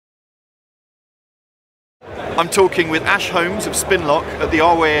I'm talking with Ash Holmes of Spinlock at the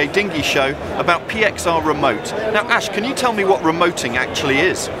RYA Dinghy Show about PXR Remote. Now Ash, can you tell me what remoting actually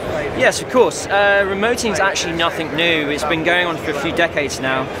is? Yes, of course. Remoting is actually nothing new. It's been going on for a few decades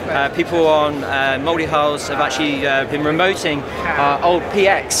now. People on multi-hulls have actually been remoting old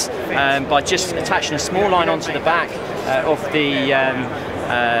PX by just attaching a small line onto the back of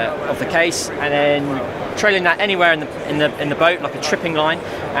the case and then trailing that anywhere in the boat, like a tripping line,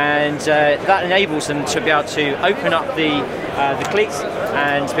 and that enables them to be able to open up the cleats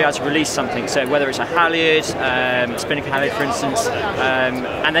and to be able to release something. So whether it's a halyard, spinnaker halyard for instance,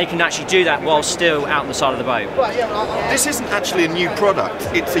 and they can actually do that while still out on the side of the boat. This isn't actually a new product,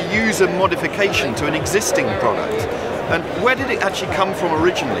 it's a user modification to an existing product. And where did it actually come from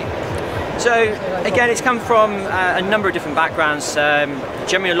originally? So again, it's come from a number of different backgrounds.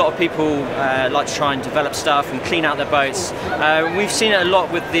 Generally, a lot of people like to try and develop stuff and clean out their boats. We've seen it a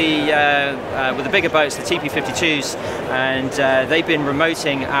lot with the bigger boats, the TP52s, and they've been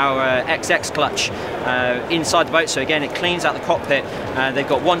remoting our XX clutch inside the boat. So again, it cleans out the cockpit. They've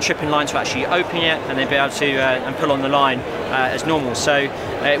got one tripping line to actually open it, and they'll be able to and pull on the line as normal. So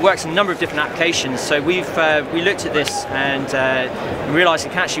it works in a number of different applications. So we looked at this and realised it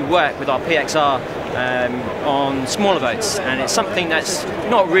can actually work with our PXR on smaller boats, and it's something that's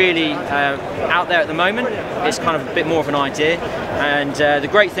not really out there at the moment. It's kind of a bit more of an idea, and the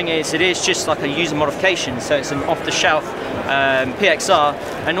great thing is it is just like a user modification, so it's an off-the-shelf PXR,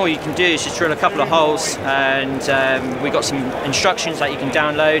 and all you can do is just drill a couple of holes, and we've got some instructions that you can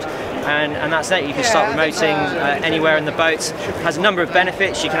download, and that's it. You can start remoting anywhere in the boat. It has a number of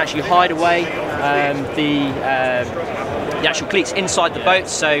benefits. You can actually hide away the actual cleats inside the boat,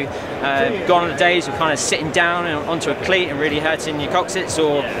 so gone are the days of kind of sitting down onto a cleat and really hurting your coccyx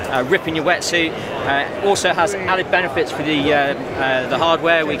or ripping your wetsuit. Also has added benefits for the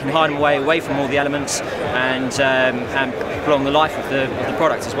hardware. We can hide them away from all the elements and prolong the life of the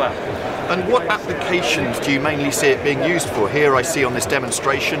product as well. And what applications do you mainly see it being used for? Here I see on this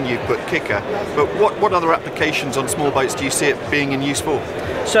demonstration you've put kicker, but what other applications on small boats do you see it being in use for?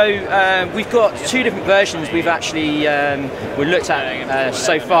 So we've got two different versions we've actually we looked at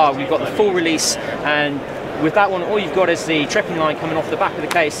so far. We've got the full release, and with that one all you've got is the tripping line coming off the back of the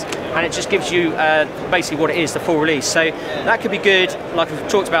case, and it just gives you basically what it is, the full release. So that could be good, like we've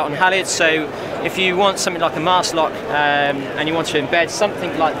talked about on halyards. So if you want something like a mast lock and you want to embed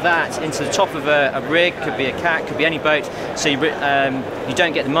something like that into the top of a rig, could be a cat, could be any boat, so you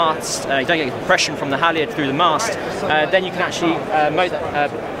don't get the mast, you don't get the compression from the halyard through the mast, then you can actually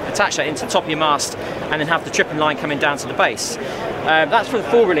attach that into the top of your mast and then have the tripping line coming down to the base. That's for the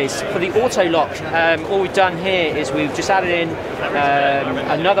full release. For the auto lock, all we've done here is we've just added in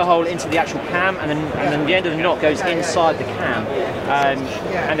another hole into the actual cam, and then the end of the knot goes inside the cam.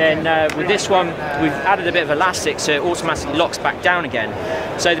 And then with this one, we've added a bit of elastic so it automatically locks back down again.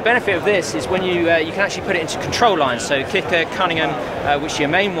 So the benefit of this is when you can actually put it into control lines, so kicker, Cunningham, which are your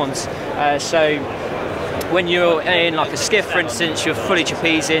main ones. So when you're in like a skiff, for instance, you're fully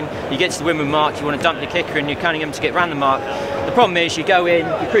trapezing, you get to the windward mark, you want to dump your kicker and your Cunningham to get round the mark. The problem is you go in,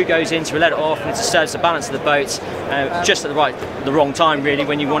 your crew goes in to let it off, and it disturbs the balance of the boat just at the wrong time really,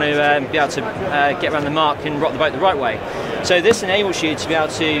 when you want to be able to get around the mark and rock the boat the right way. So this enables you to be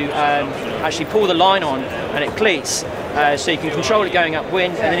able to actually pull the line on and it cleats. So you can control it going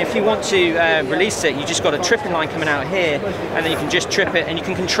upwind, and then if you want to release it, you just got a tripping line coming out here, and then you can just trip it, and you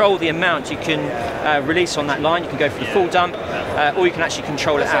can control the amount you can release on that line. You can go for the full dump, or you can actually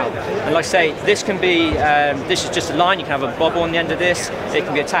control it out. And like I say, this can be, this is just a line. You can have a bobble on the end of this. It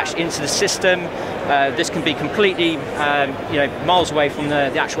can be attached into the system. This can be completely, miles away from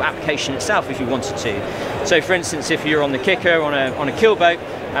the actual application itself if you wanted to. So for instance, if you're on the kicker on a keelboat,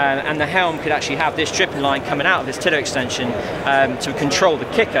 and the helm could actually have this tripping line coming out of this tiller extension to control the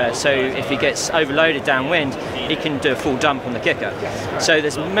kicker, so if he gets overloaded downwind, he can do a full dump on the kicker. So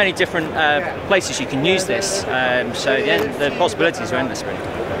there's many different places you can use this, so the possibilities are endless really.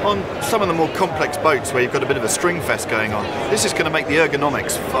 On some of the more complex boats where you've got a bit of a string fest going on, this is going to make the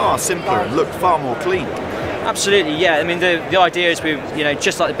ergonomics far simpler and look far more clean. Absolutely, yeah. I mean, the idea is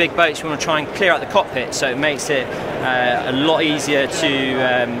just like the big boats, we want to try and clear out the cockpit, so it makes it a lot easier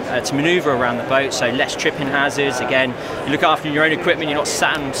to manoeuvre around the boat, so less tripping hazards. Again, you look after your own equipment, you're not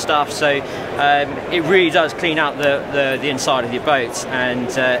sat on stuff, so it really does clean out the inside of your boat. And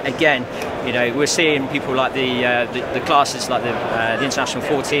again, we're seeing people like the classes like the International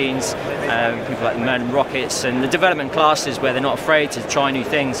 14s, people like the Merlin Rockets, and the development classes where they're not afraid to try new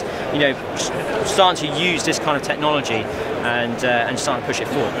things. Starting to use this kind of technology and starting to push it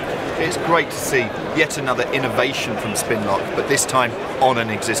forward. It's great to see yet another innovation from Spinlock, but this time on an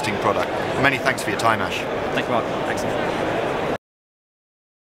existing product. Many thanks for your time, Ash. Thank you, Mark. Excellent.